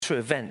true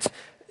event.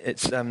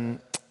 It's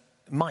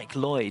Mike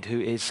Lloyd,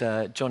 who is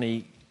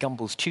Johnny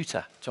Gumbel's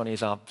tutor. Johnny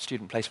is our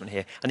student placement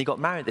here. And he got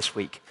married this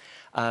week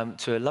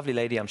to a lovely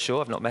lady, I'm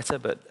sure. I've not met her,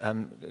 but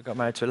got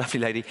married to a lovely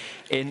lady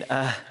in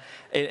a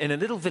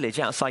little village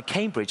outside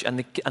Cambridge. And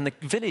the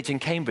village in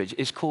Cambridge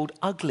is called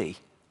Ugly.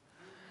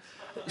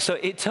 So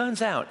it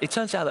turns out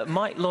that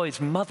Mike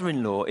Lloyd's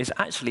mother-in-law is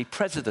actually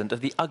president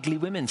of the Ugly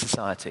Women's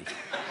Society.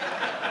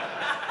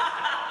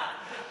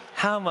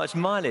 How much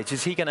mileage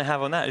is he going to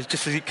have on that? It's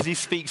just because he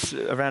speaks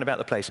around about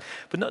the place.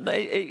 But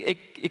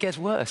it gets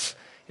worse,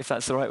 if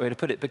that's the right way to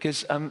put it,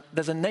 because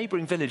there's a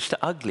neighbouring village to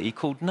Ugly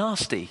called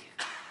Nasty.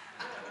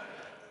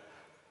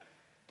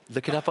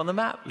 Look it up on the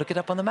map.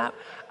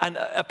 And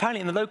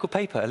apparently in the local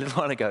paper a little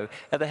while ago,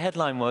 the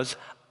headline was,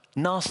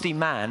 "Nasty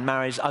man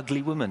marries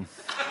ugly woman."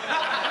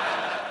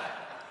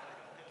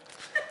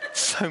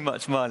 So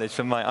much mileage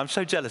for Mike. I'm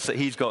so jealous that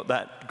he's got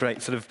that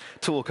great sort of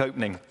talk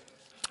opening.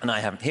 And I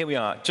haven't. Here we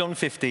are, John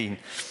 15,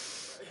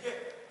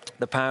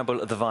 the parable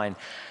of the vine.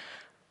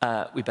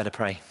 We better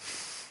pray.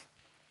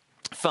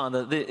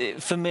 Father, the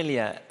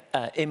familiar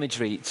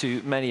imagery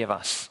to many of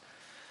us.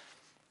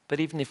 But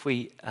even if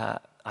we are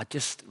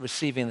just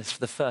receiving this for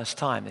the first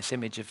time, this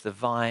image of the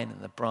vine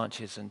and the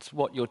branches and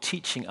what you're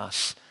teaching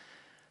us,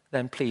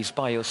 then please,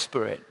 by your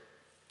Spirit,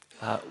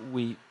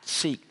 we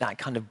seek that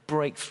kind of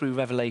breakthrough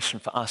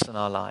revelation for us in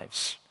our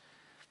lives.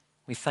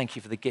 We thank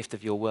you for the gift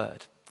of your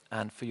word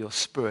and for your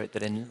Spirit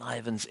that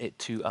enlivens it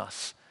to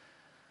us.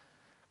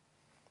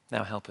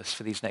 Now help us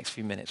for these next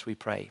few minutes, we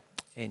pray.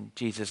 In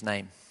Jesus'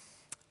 name,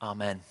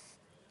 amen.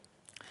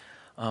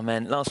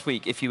 Amen. Last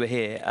week, if you were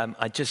here,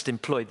 I just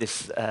employed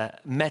this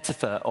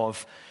metaphor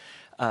of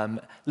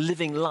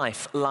living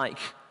life like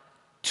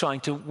trying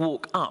to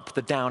walk up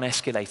the down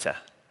escalator.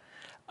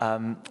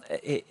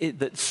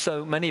 That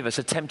so many of us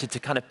are tempted to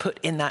kind of put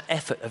in that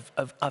effort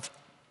of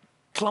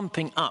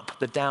clumping up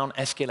the down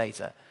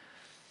escalator,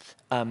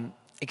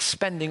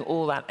 expending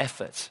all that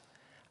effort,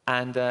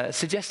 and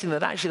suggesting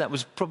that actually that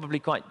was probably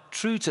quite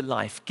true to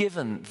life,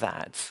 given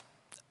that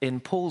in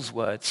Paul's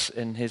words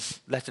in his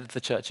letter to the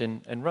church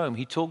in Rome,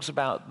 he talks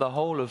about the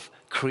whole of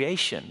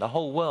creation, the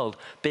whole world,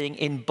 being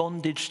in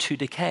bondage to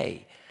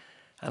decay.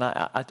 And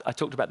I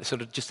talked about this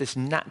sort of just this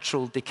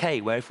natural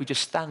decay, where if we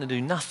just stand and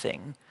do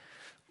nothing,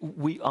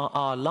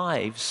 our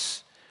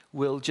lives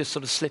will just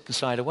sort of slip and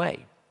slide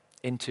away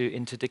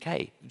into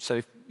decay.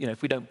 So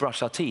if we don't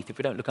brush our teeth, if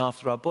we don't look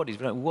after our bodies,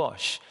 if we don't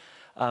wash,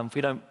 if we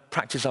don't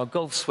practice our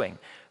golf swing,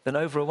 then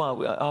over a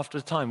while, after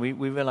a time, we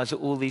realize that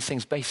all these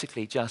things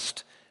basically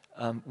just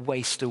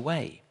waste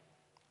away.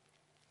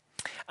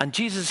 And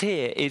Jesus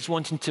here is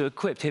wanting to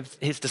equip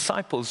his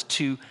disciples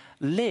to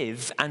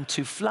live and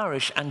to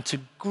flourish and to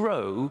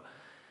grow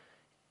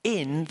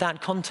in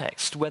that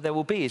context where there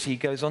will be, as he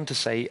goes on to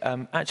say,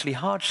 actually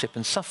hardship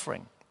and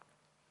suffering.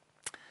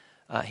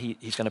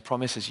 He's going to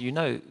promise, as you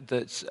know,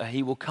 that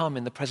he will come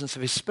in the presence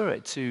of his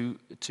Spirit to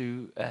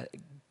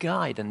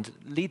guide and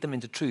lead them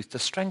into truth, to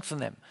strengthen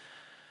them,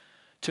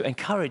 to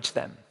encourage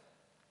them.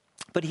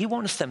 But he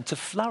wants them to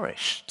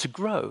flourish, to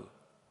grow,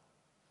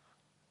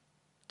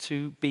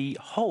 to be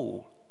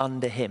whole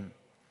under him.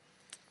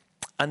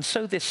 And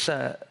so this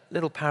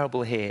little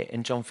parable here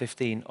in John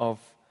 15 of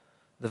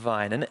the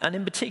vine. And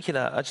in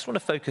particular, I just want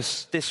to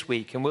focus this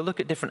week, and we'll look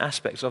at different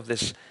aspects of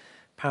this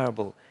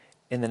parable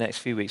in the next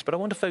few weeks. But I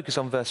want to focus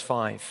on verse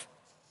 5.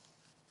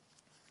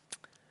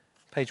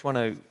 Page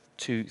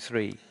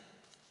 1023.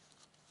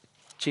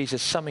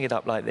 Jesus summing it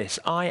up like this: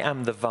 I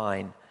am the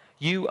vine,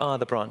 you are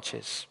the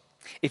branches.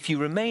 If you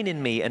remain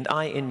in me and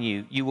I in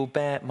you, you will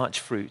bear much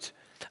fruit.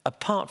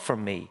 Apart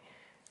from me,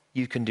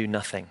 you can do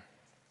nothing.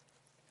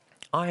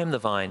 I am the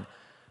vine,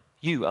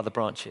 you are the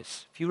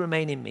branches. If you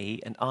remain in me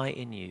and I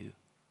in you,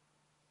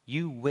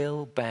 you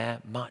will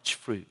bear much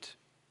fruit.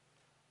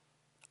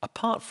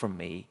 Apart from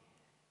me,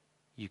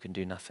 you can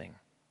do nothing.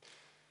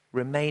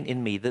 Remain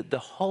in me. The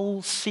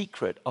whole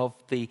secret of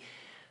the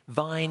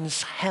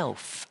vine's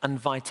health and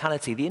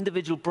vitality, the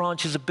individual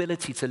branch's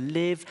ability to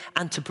live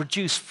and to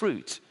produce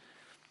fruit,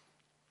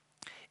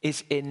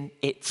 is in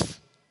its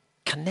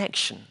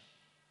connection,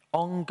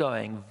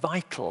 ongoing,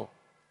 vital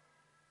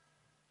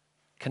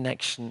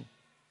connection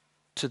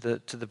to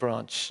the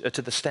branch,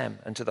 to the stem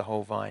and to the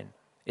whole vine.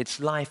 Its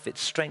life, its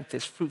strength,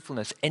 its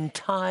fruitfulness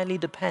entirely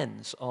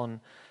depends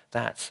on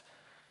that.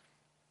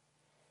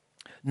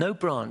 No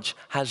branch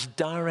has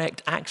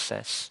direct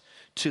access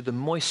to the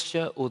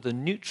moisture or the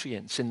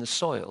nutrients in the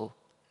soil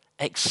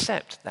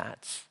except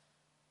that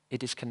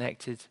it is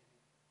connected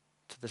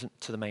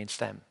to the main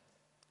stem.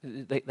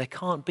 There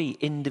can't be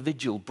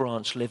individual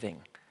branch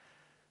living.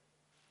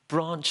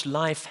 Branch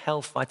life,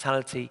 health,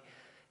 vitality,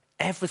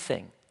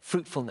 everything,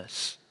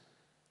 fruitfulness,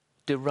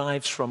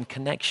 derives from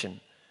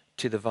connection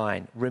to the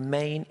vine.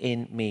 Remain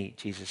in me,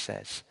 Jesus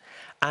says,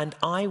 and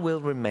I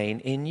will remain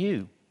in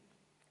you.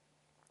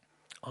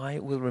 I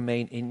will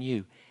remain in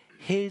you.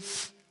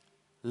 His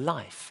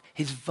life,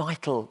 his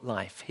vital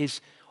life,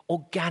 his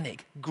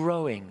organic,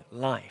 growing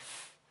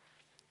life,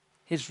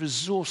 his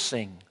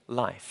resourcing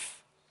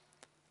life,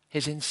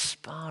 his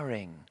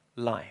inspiring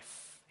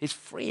life, his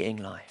freeing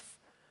life,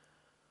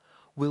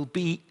 will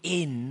be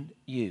in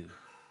you.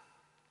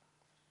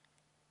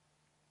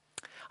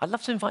 I'd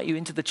love to invite you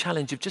into the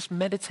challenge of just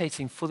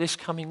meditating for this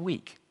coming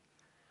week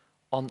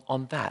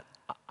on that.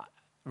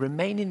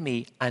 Remain in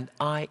me and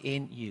I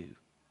in you.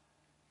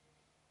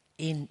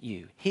 In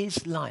you.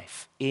 His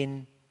life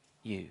in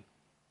you.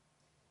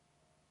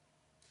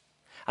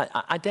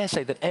 I dare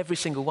say that every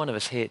single one of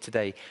us here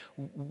today,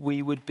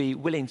 we would be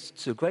willing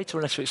to a greater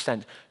or lesser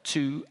extent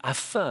to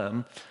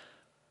affirm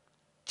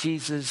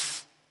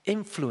Jesus'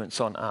 influence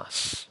on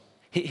us,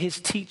 his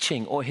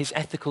teaching or his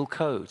ethical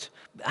code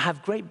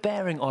have great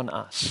bearing on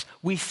us.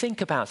 We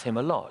think about him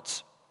a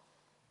lot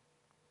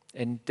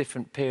in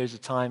different periods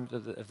of time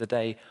of the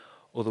day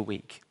or the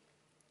week.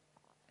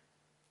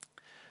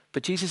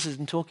 But Jesus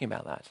isn't talking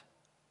about that.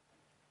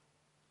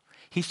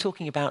 He's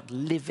talking about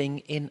living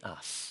in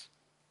us,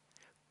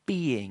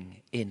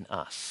 being in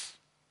us,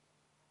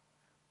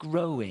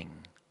 growing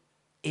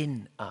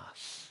in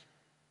us.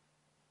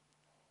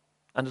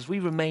 And as we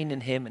remain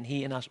in him and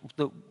he in us,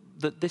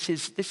 this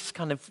is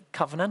kind of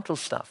covenantal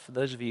stuff. For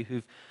those of you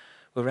who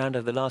were around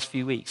over the last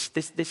few weeks,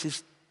 this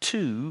is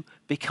two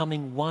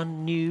becoming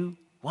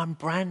one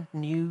brand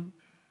new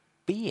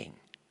being.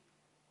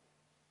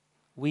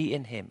 We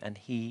in him and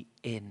he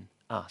in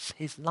us,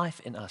 his life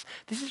in us.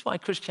 This is why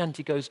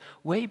Christianity goes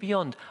way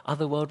beyond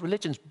other world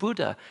religions.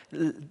 Buddha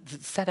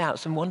set out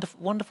some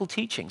wonderful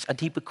teachings,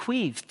 and he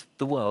bequeathed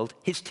the world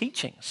his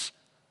teachings.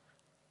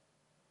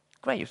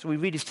 Great, so we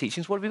read his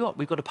teachings. What have we got?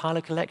 We've got a pile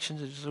of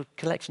collections, a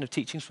collection of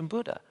teachings from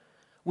Buddha.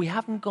 We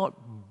haven't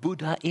got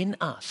Buddha in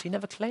us. He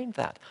never claimed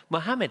that.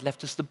 Muhammad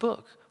left us the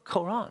book,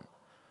 Quran.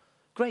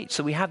 Great,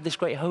 so we have this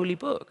great holy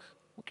book.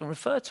 We can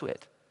refer to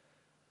it.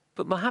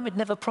 But Muhammad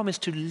never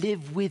promised to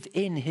live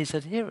within his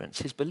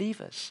adherents, his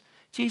believers.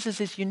 Jesus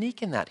is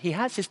unique in that. He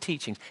has his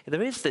teachings.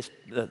 There is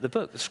the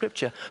book, the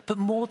scripture, but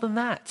more than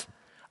that,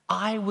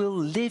 I will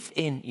live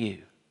in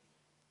you.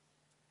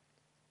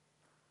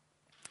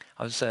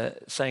 I was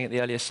saying at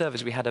the earlier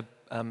service, we had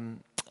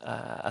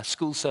a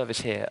school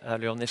service here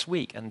earlier on this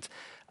week, and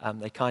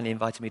they kindly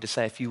invited me to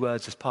say a few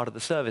words as part of the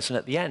service. And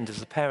at the end, as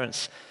the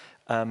parents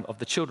of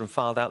the children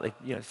filed out, they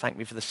thanked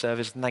me for the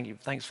service and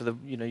thanks for the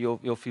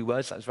your few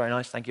words. That was very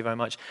nice. Thank you very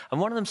much.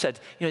 And one of them said,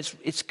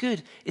 it's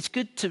good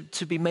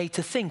to be made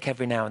to think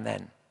every now and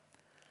then.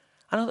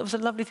 And I thought it was a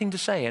lovely thing to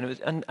say, and it was,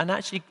 and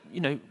actually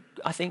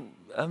I think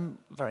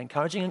very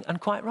encouraging and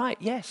quite right.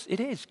 Yes, it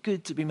is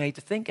good to be made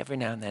to think every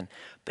now and then,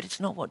 but it's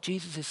not what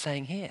Jesus is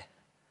saying here.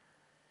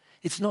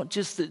 It's not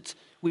just that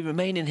we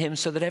remain in him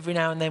so that every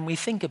now and then we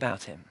think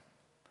about him.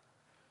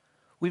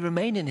 We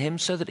remain in him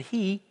so that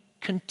he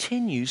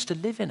continues to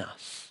live in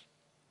us.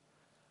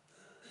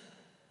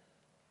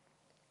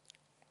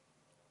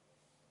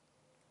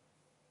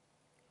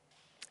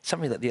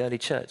 Something that the early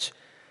church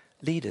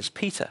leaders,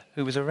 Peter,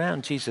 who was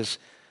around Jesus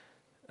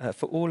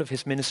for all of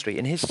his ministry,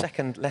 in his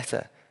second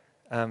letter,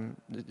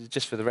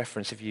 just for the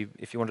reference if you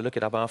want to look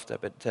it up after,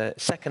 but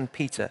 2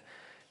 Peter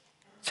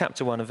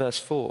chapter 1 and verse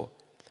 4,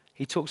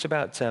 he talks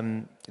about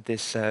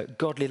this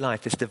godly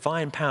life, this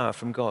divine power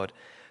from God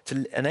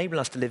to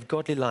enable us to live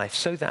godly life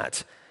so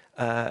that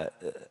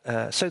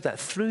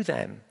through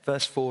them,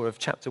 verse 4 of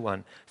chapter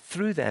 1,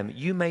 through them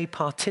you may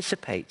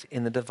participate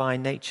in the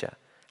divine nature,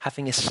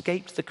 having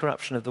escaped the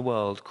corruption of the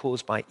world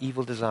caused by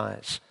evil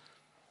desires.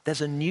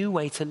 There's a new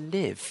way to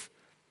live.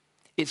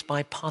 It's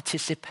by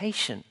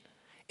participation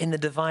in the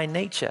divine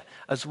nature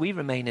as we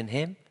remain in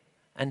him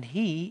and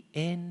he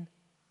in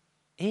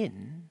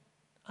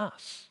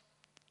us.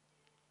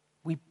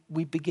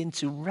 We begin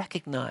to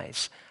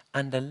recognize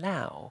and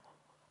allow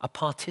a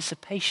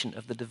participation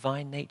of the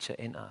divine nature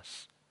in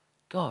us.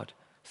 God,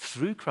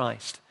 through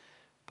Christ,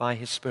 by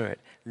his Spirit,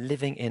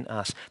 living in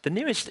us. The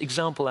nearest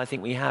example I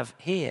think we have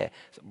here,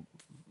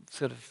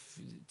 sort of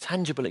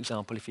tangible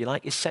example, if you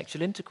like, is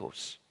sexual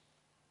intercourse,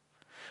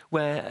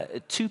 where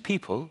two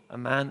people, a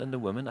man and a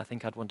woman, I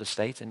think I'd want to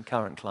state in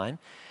current climate,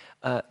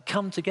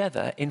 come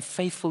together in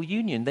faithful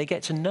union. They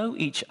get to know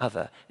each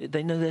other.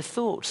 They know their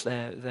thoughts,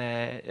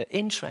 their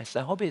interests,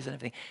 their hobbies and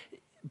everything.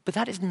 But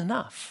that isn't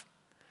enough.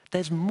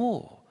 There's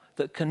more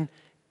that can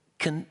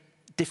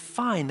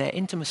define their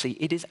intimacy.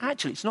 It is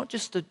actually, it's not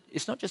just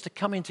a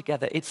coming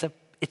together, it's a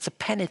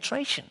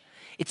penetration.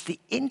 It's the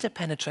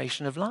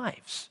interpenetration of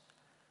lives,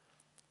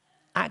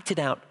 acted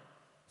out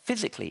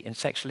physically in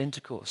sexual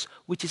intercourse,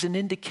 which is an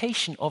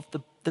indication of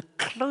the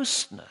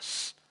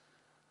closeness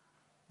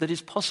that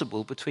is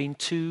possible between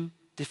two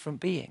different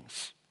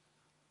beings.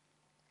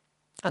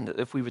 And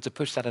if we were to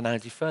push that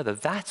analogy further,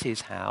 that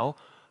is how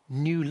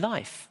new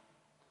life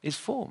is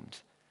formed.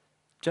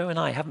 Joe and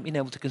I haven't been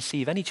able to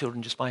conceive any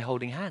children just by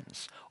holding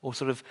hands or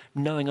sort of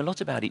knowing a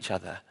lot about each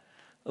other,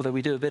 although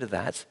we do a bit of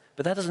that,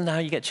 but that isn't how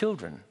you get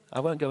children.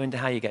 I won't go into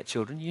how you get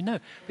children, you know.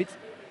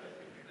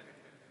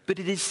 But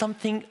it is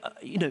something,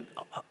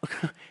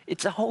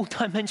 it's a whole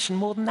dimension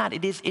more than that.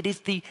 It is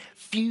the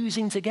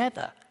fusing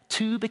together,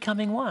 two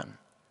becoming one.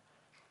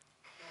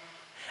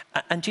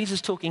 And Jesus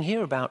is talking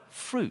here about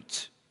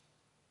fruit,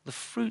 the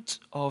fruit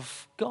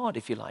of God,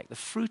 if you like, the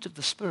fruit of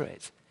the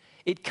Spirit.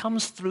 It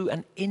comes through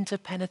an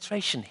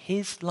interpenetration,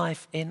 his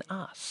life in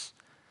us,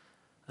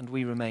 and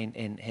we remain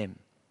in him.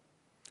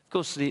 Of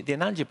course, the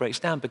analogy breaks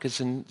down because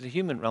in the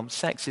human realm,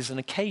 sex is an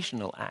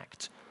occasional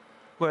act,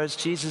 whereas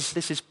Jesus,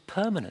 this is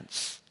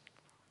permanence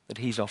that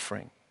he's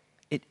offering.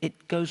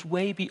 It goes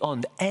way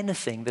beyond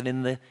anything that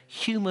in the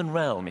human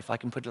realm, if I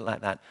can put it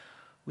like that,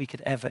 we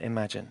could ever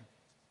imagine.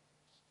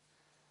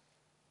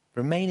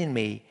 Remain in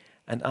me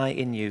and I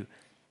in you,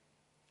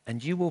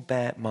 and you will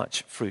bear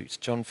much fruit.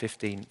 John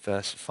 15,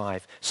 verse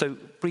 5. So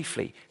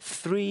briefly,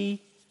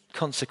 3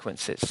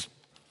 consequences,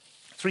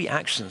 3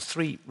 actions,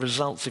 3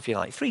 results, if you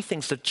like, 3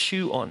 things to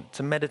chew on,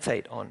 to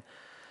meditate on,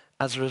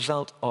 as a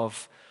result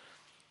of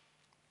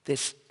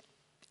this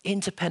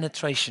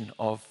interpenetration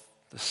of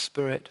the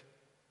Spirit,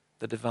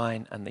 the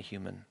divine, and the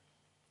human.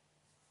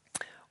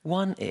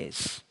 One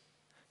is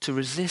to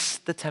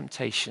resist the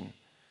temptation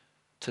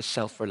to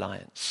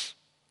self-reliance,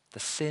 the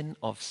sin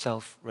of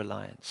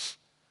self-reliance.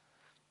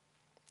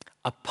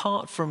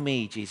 Apart from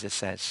me, Jesus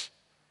says,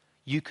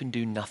 you can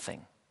do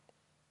nothing.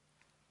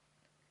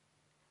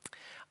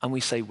 And we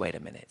say, wait a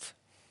minute,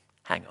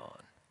 hang on.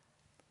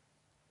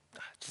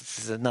 This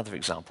is another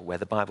example where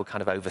the Bible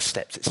kind of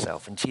oversteps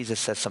itself and Jesus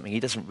says something he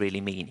doesn't really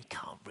mean. He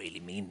can't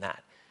really mean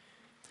that.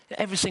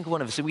 Every single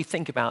one of us, if we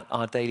think about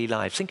our daily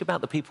lives, think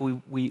about the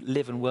people we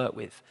live and work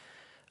with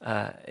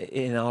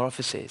in our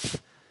offices,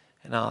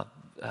 in our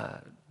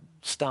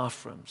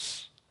staff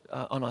rooms,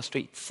 on our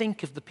street.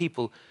 Think of the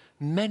people,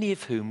 many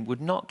of whom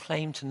would not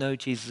claim to know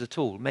Jesus at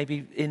all,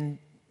 maybe in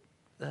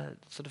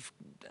sort of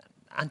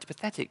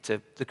antipathetic to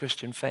the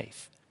Christian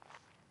faith.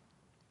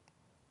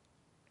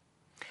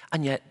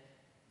 And yet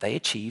they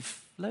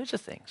achieve loads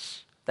of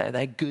things.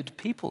 They're good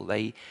people.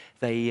 They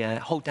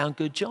hold down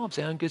good jobs.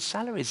 They earn good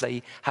salaries.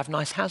 They have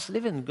nice house to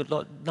live in,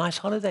 nice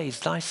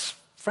holidays, nice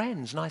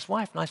friends, nice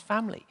wife, nice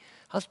family,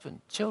 husband,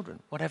 children,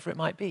 whatever it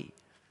might be.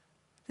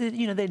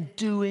 They're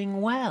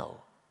doing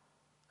well.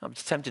 I'm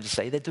tempted to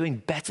say they're doing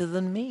better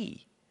than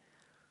me.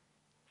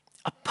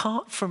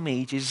 Apart from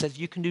me, Jesus says,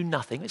 you can do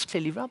nothing. It's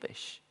clearly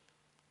rubbish.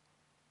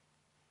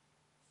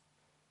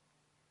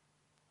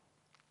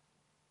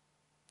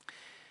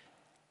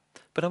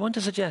 But I want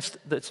to suggest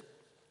that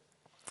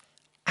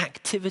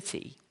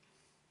activity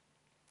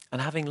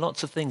and having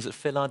lots of things that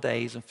fill our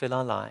days and fill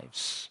our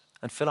lives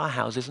and fill our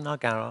houses and our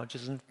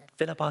garages and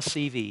fill up our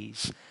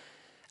CVs,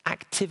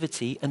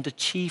 activity and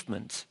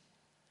achievement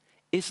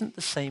isn't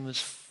the same as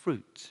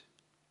fruit.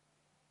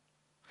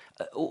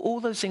 All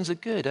those things are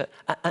good.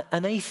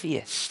 An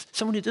atheist,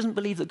 someone who doesn't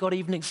believe that God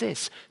even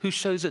exists, who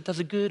shows that does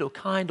a good or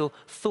kind or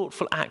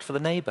thoughtful act for the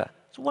neighbor,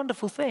 it's a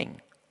wonderful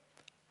thing.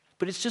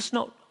 But it's just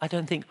not, I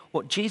don't think,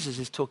 what Jesus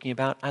is talking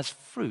about as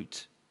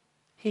fruit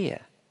here.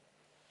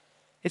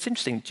 It's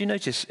interesting. Do you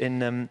notice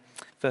in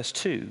verse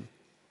 2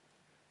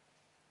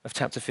 of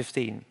chapter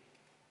 15,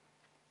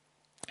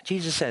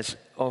 Jesus says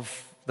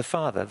of the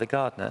Father, the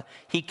gardener,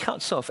 he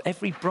cuts off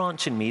every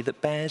branch in me that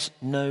bears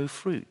no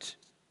fruit.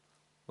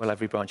 Well,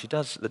 every branch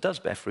that does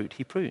bear fruit,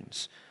 he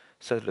prunes,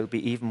 so that it'll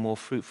be even more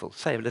fruitful.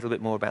 Say a little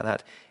bit more about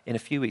that in a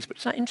few weeks. But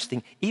it's not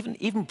interesting.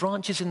 Even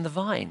branches in the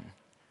vine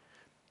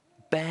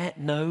bear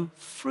no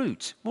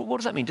fruit. What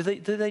does that mean? Do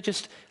they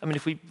just,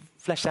 if we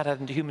flesh that out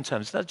into human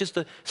terms, is that just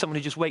someone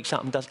who just wakes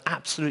up and does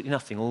absolutely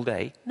nothing all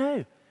day?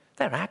 No,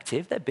 they're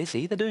active, they're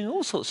busy, they're doing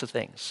all sorts of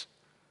things.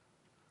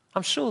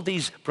 I'm sure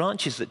these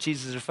branches that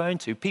Jesus is referring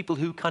to, people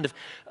who kind of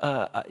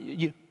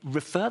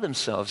refer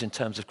themselves in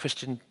terms of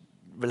Christian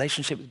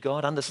relationship with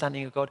God,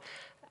 understanding of God,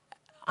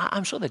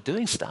 I'm sure they're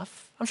doing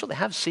stuff. I'm sure they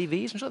have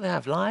CVs, I'm sure they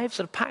have lives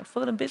that are packed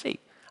full and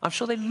busy. I'm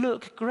sure they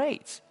look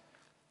great.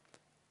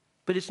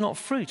 But it's not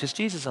fruit as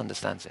Jesus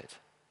understands it.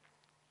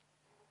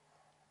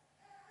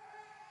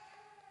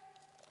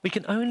 We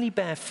can only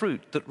bear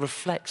fruit that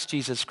reflects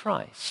Jesus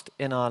Christ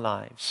in our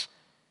lives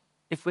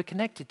if we're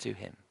connected to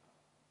him.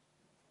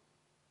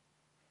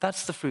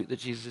 That's the fruit that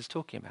Jesus is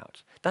talking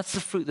about. That's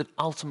the fruit that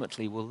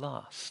ultimately will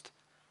last.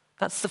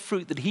 That's the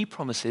fruit that he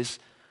promises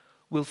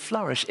will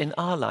flourish in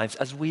our lives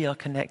as we are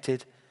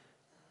connected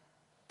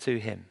to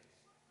him.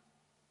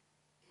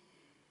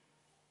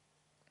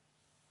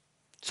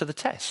 So the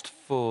test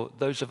for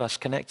those of us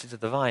connected to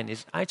the vine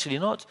is actually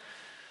not,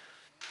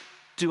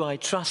 do I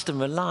trust and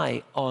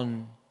rely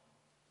on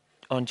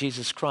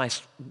Jesus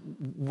Christ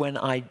when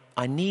I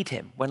need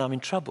him, when I'm in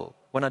trouble,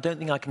 when I don't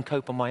think I can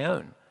cope on my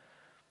own?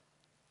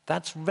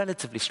 That's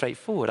relatively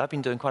straightforward. I've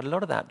been doing quite a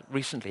lot of that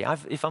recently.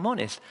 If I'm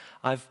honest,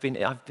 I've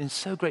been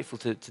so grateful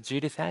to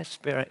Judith here,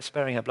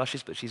 sparing her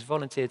blushes, but she's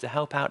volunteered to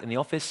help out in the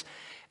office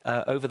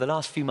over the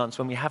last few months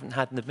when we haven't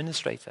had an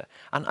administrator.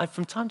 And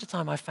from time to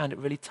time, I've found it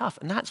really tough.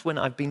 And that's when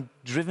I've been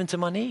driven to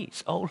my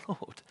knees. Oh,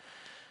 Lord.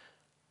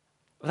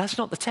 Well, that's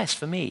not the test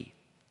for me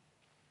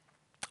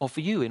or for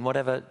you in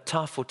whatever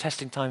tough or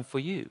testing time for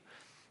you.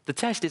 The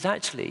test is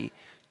actually,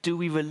 do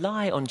we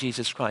rely on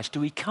Jesus Christ? Do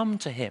we come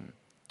to him?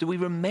 Do we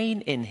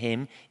remain in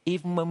him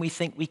even when we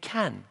think we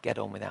can get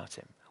on without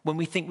him? When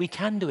we think we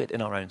can do it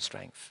in our own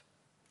strength?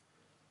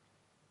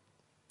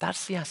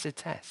 That's the acid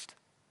test.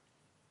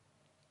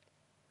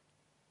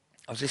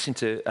 I was listening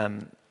to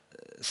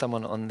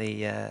someone on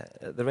the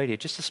radio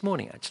just this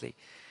morning, actually.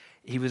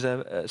 He was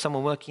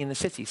someone working in the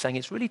city saying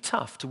it's really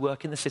tough to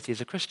work in the city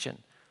as a Christian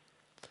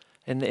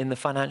in the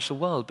financial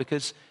world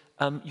because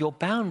you're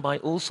bound by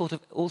all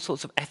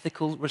sorts of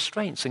ethical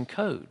restraints and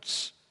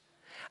codes.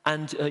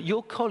 And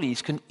your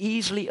colleagues can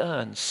easily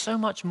earn so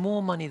much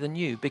more money than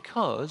you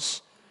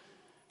because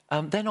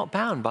they're not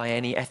bound by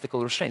any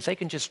ethical restraints. They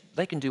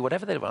can do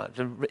whatever they want,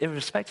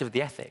 irrespective of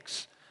the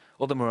ethics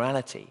or the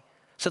morality.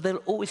 So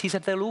he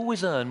said, they'll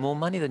always earn more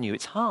money than you.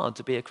 It's hard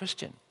to be a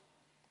Christian.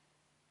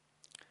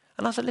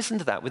 And as I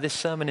listened to that with this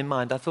sermon in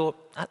mind, I thought,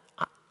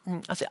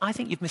 I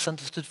think you've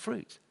misunderstood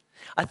fruit.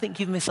 I think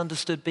you've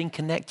misunderstood being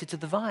connected to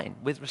the vine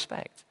with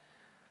respect.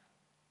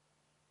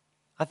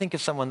 I think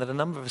of someone that a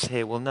number of us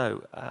here will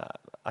know.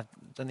 I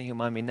don't think you'll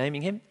mind me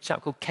naming him. A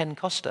chap called Ken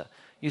Costa.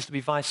 Used to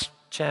be vice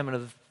chairman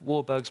of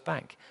Warburg's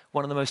Bank.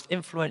 One of the most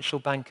influential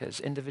bankers,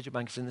 individual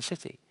bankers in the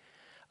city.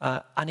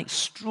 An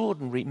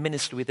extraordinary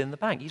ministry within the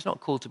bank. He's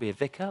not called to be a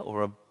vicar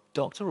or a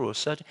doctor or a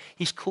surgeon.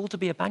 He's called to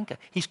be a banker.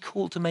 He's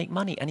called to make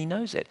money, and he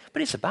knows it.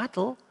 But it's a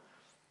battle.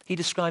 He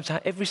describes how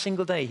every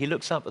single day he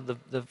looks up at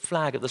the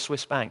flag of the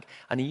Swiss bank,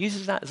 and he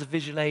uses that as a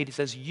visual aid. He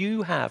says,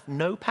 "You have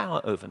no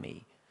power over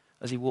me,"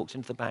 as he walks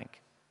into the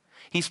bank.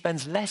 He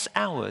spends less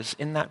hours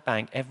in that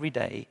bank every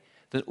day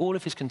than all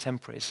of his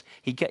contemporaries.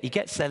 He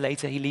gets there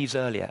later, he leaves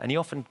earlier, and he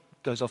often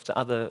goes off to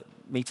other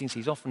meetings.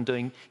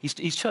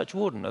 He's church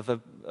warden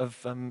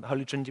of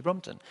Holy Trinity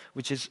Brompton,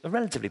 which is a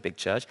relatively big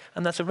church,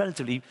 and that's a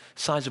relatively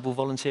sizable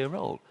volunteer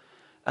role.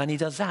 And he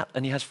does that,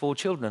 and he has 4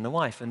 children and a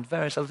wife and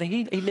various other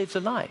things. He lives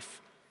a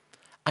life.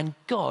 And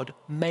God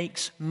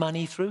makes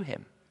money through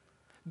him.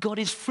 God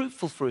is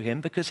fruitful through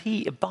him because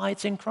he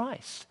abides in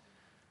Christ.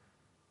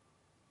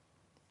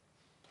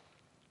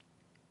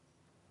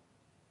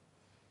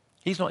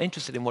 He's not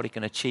interested in what he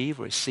can achieve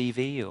or his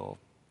CV or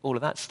all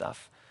of that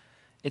stuff.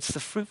 It's the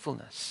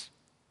fruitfulness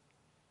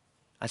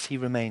as he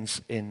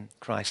remains in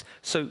Christ.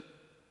 So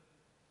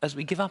as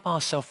we give up our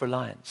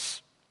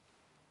self-reliance,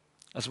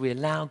 as we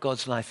allow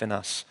God's life in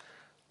us,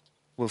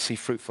 we'll see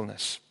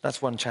fruitfulness.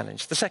 That's one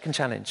challenge. The second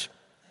challenge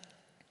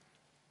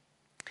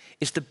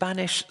is to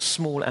banish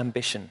small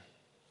ambition.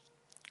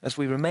 As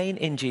we remain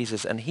in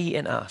Jesus and he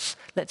in us,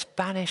 let's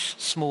banish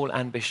small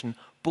ambition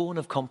born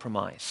of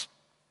compromise.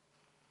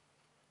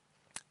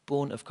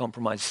 Born of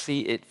compromise.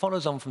 See, it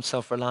follows on from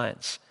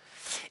self-reliance.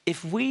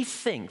 If we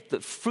think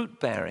that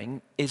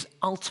fruit-bearing is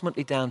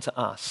ultimately down to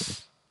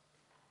us,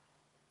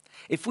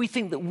 if we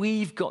think that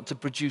we've got to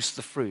produce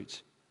the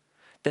fruit,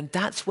 then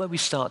that's where we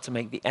start to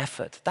make the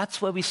effort. That's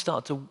where we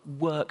start to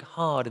work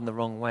hard in the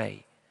wrong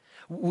way.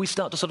 We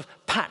start to sort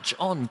of patch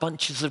on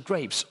bunches of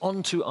grapes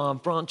onto our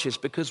branches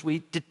because we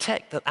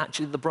detect that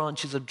actually the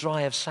branches are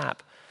dry of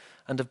sap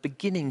and are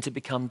beginning to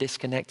become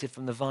disconnected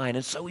from the vine.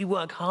 And so we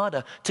work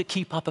harder to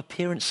keep up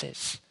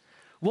appearances.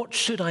 What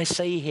should I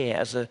say here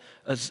as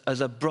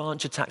a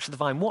branch attached to the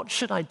vine? What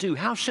should I do?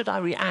 How should I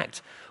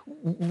react?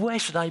 Where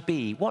should I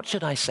be? What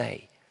should I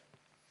say?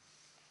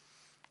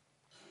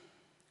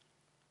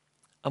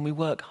 And we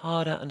work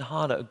harder and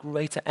harder, a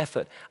greater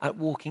effort at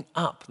walking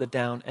up the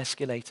down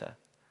escalator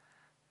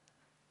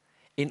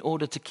in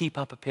order to keep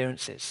up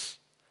appearances,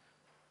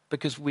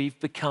 because we've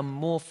become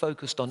more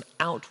focused on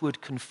outward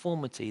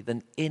conformity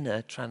than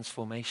inner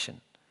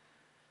transformation.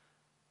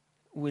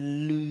 We're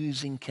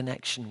losing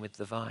connection with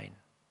the vine,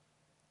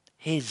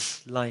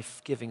 his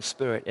life-giving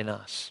spirit in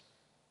us.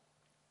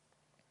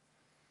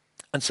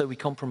 And so we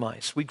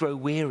compromise. We grow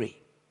weary.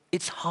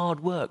 It's hard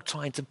work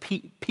trying to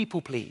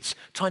people please,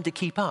 trying to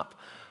keep up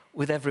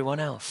with everyone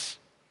else.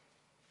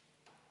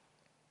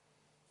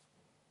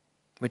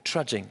 We're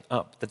trudging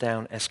up the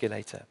down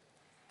escalator.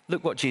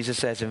 Look what Jesus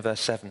says in verse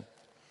 7.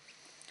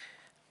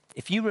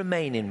 If you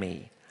remain in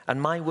me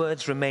and my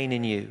words remain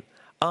in you,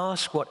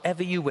 ask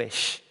whatever you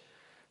wish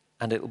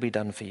and it will be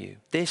done for you.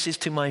 This is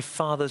to my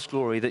Father's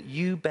glory that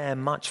you bear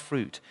much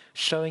fruit,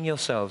 showing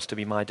yourselves to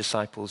be my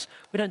disciples.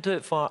 We don't do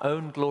it for our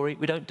own glory.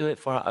 We don't do it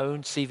for our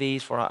own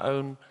CVs, for our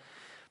own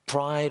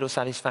pride or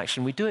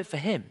satisfaction. We do it for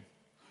him.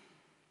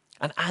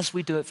 And as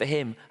we do it for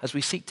him, as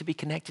we seek to be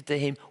connected to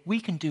him,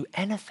 we can do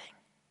anything.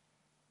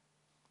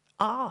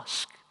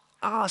 Ask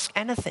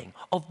anything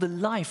of the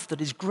life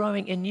that is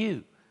growing in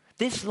you.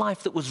 This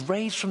life that was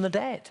raised from the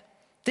dead.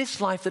 This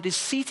life that is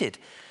seated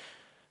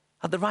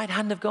at the right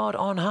hand of God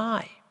on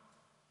high.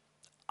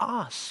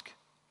 Ask,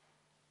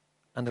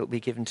 and it will be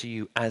given to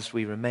you as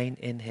we remain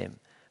in him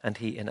and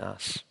he in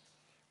us.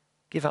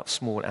 Give up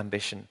small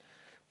ambition,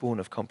 born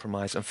of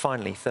compromise. And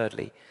finally,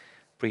 thirdly,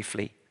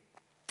 briefly,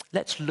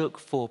 let's look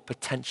for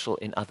potential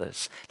in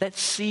others.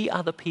 Let's see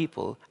other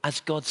people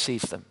as God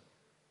sees them.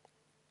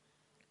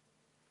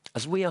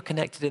 As we are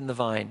connected in the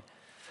vine,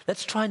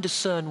 let's try and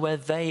discern where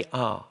they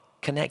are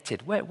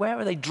connected. Where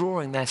are they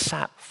drawing their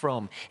sap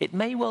from? It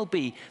may well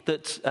be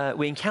that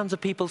we encounter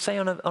people, say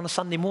on a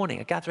Sunday morning,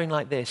 a gathering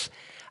like this,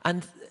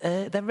 and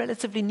they're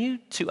relatively new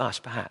to us,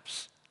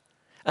 perhaps.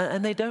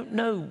 And they don't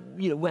know,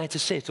 where to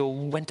sit or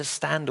when to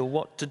stand or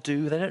what to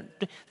do.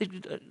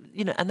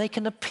 And they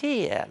can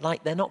appear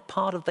like they're not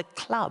part of the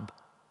club.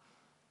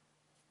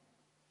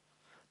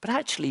 But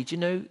actually, do you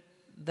know,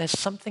 there's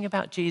something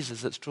about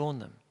Jesus that's drawn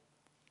them.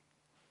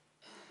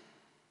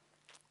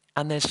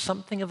 And there's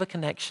something of a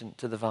connection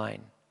to the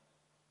vine.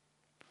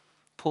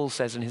 Paul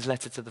says in his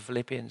letter to the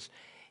Philippians,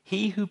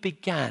 he who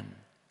began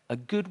a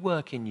good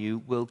work in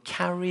you will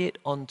carry it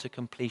on to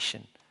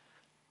completion.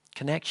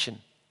 Connection,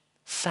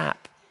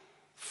 sap,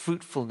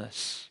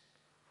 fruitfulness.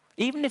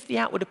 Even if the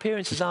outward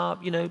appearances are,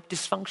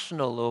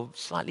 dysfunctional or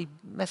slightly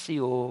messy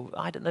or,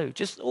 I don't know,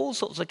 just all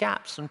sorts of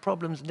gaps and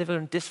problems, liver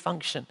and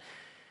dysfunction.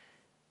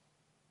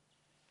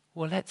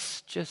 Well,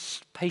 let's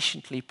just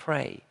patiently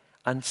pray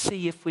and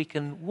see if we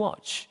can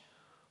watch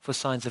for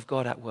signs of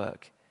God at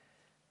work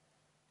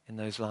in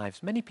those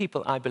lives. Many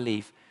people, I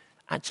believe,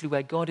 actually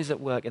where God is at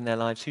work in their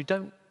lives who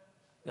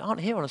aren't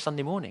here on a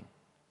Sunday morning.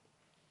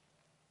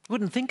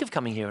 Wouldn't think of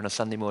coming here on a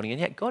Sunday morning, and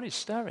yet God is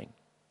stirring.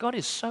 God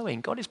is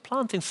sowing. God is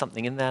planting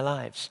something in their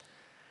lives.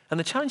 And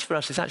the challenge for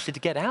us is actually to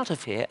get out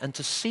of here and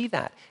to see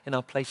that in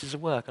our places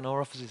of work, in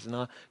our offices, in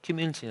our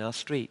community, in our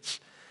streets.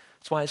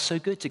 That's why it's so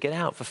good to get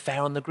out for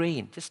Fair on the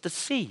Green, just to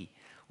see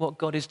what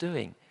God is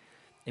doing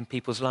in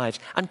people's lives.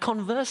 And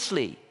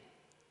conversely,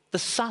 the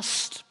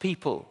sussed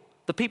people,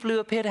 the people who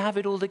appear to have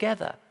it all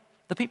together,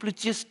 the people who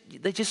just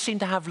seem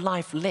to have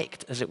life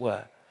licked, as it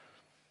were.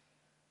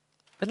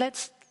 But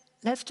let's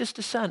just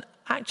discern,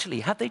 actually,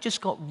 have they just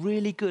got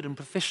really good and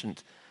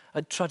proficient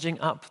at trudging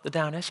up the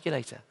down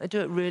escalator? They do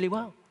it really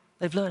well.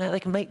 They've learned how they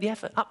can make the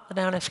effort up the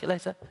down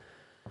escalator.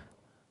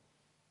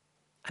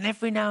 And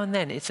every now and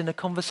then, it's in a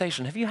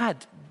conversation. Have you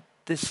had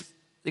this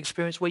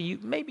experience where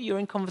maybe you're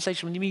in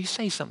conversation with you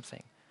say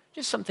something,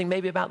 just something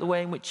maybe about the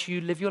way in which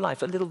you live your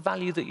life, a little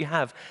value that you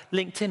have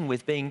linked in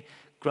with being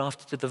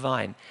grafted to the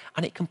vine,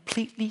 and it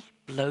completely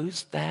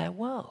blows their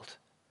world.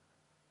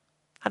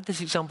 I had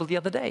this example the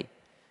other day.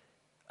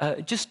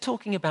 Just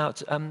talking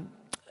about,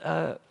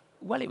 it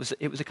was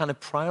a kind of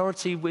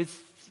priority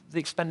with the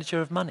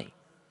expenditure of money.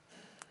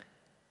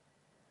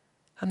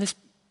 And this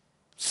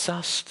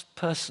sussed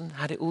person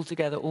had it all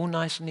together, all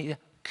nice and neat,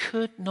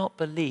 could not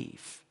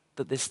believe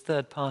that this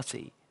third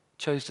party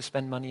chose to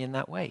spend money in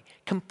that way.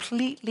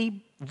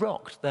 Completely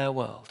rocked their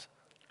world.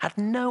 Had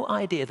no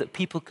idea that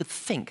people could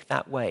think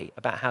that way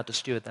about how to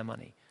steward their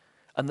money,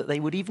 and that they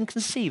would even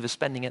conceive of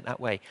spending it that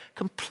way.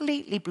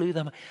 Completely blew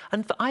them.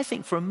 And I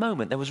think for a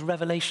moment there was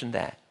revelation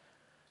there.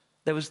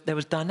 There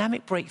was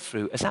dynamic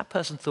breakthrough as that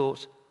person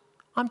thought,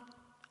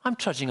 I'm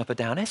trudging up a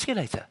down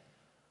escalator.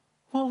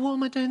 Well, what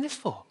am I doing this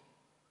for?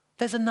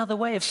 There's another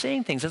way of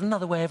seeing things. There's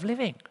another way of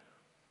living.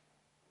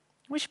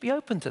 We should be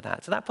open to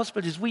that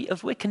possibility.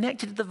 As we're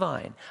connected to the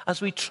vine,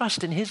 as we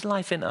trust in his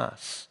life in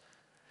us,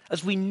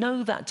 as we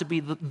know that to be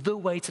the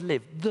way to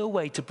live, the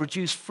way to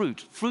produce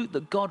fruit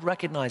that God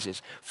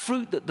recognizes,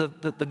 fruit that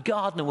the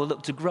gardener will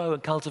look to grow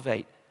and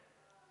cultivate,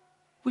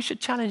 we should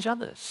challenge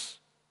others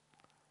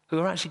who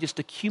are actually just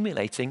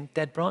accumulating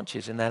dead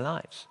branches in their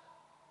lives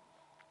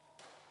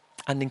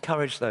and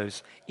encourage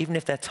those, even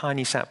if they're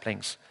tiny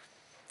saplings,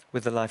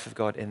 with the life of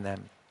God in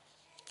them.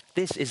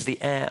 This is the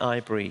air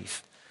I breathe.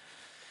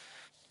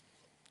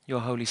 Your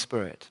Holy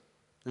Spirit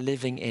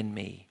living in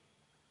me.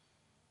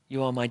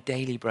 You are my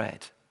daily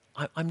bread.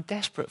 I'm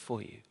desperate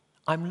for you.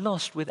 I'm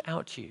lost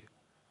without you.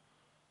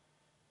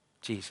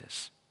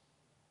 Jesus.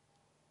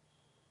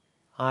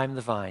 I'm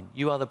the vine.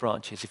 You are the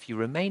branches. If you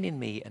remain in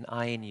me and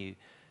I in you,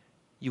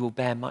 you will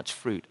bear much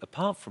fruit.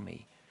 Apart from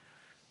me,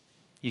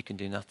 you can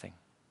do nothing.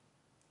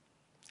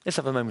 Let's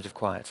have a moment of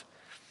quiet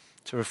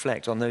to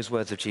reflect on those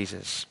words of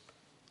Jesus,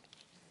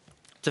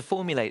 to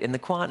formulate in the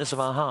quietness of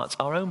our hearts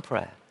our own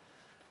prayer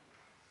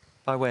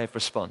by way of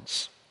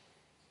response.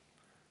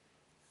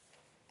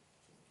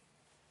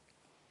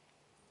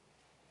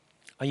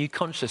 Are you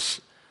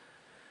conscious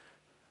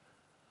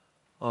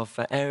of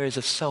areas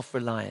of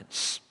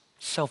self-reliance,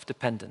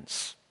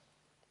 self-dependence,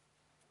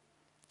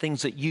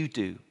 things that you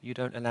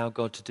don't allow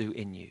God to do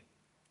in you?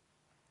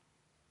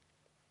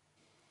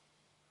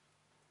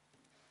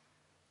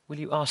 Will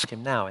you ask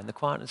him now in the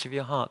quietness of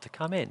your heart to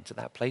come into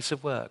that place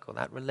of work or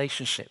that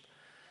relationship?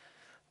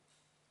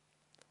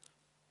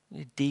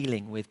 You're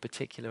dealing with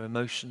particular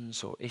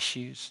emotions or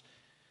issues,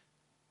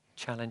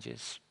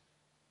 challenges.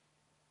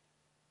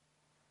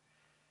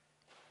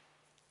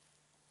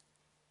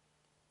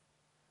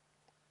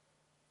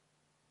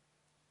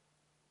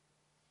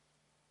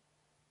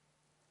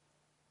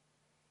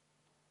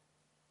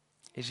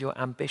 Is your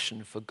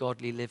ambition for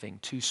godly living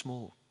too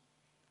small?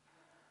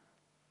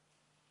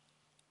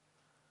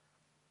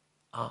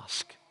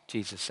 Ask,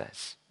 Jesus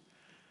says,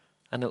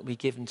 and it will be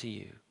given to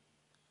you.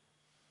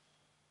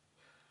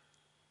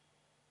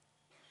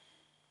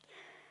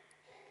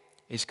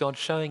 Is God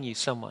showing you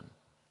someone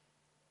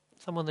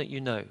that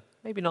you know,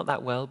 maybe not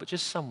that well, but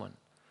just someone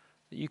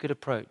that you could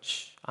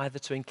approach, either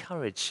to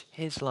encourage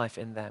his life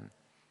in them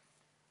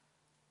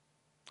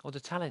or to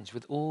challenge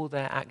with all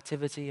their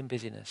activity and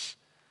busyness?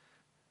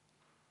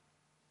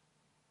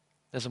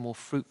 There's a more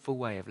fruitful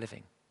way of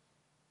living.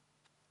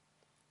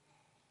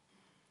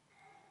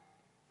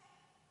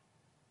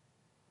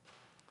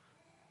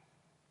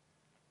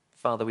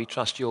 Father, we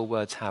trust your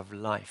words have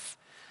life.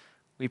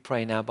 We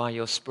pray now by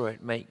your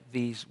Spirit, make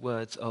these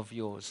words of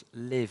yours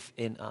live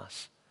in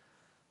us.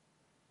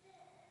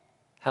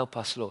 Help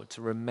us, Lord,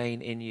 to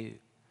remain in you.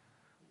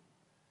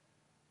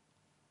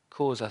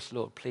 Cause us,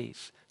 Lord,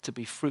 please, to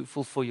be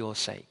fruitful for your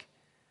sake.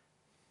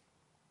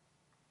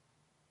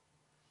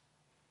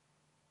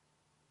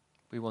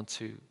 We want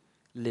to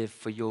live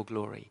for your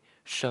glory,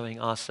 showing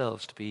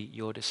ourselves to be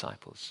your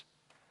disciples.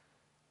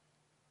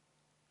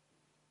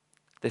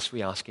 This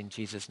we ask in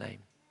Jesus' name.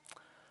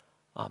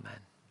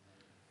 Amen.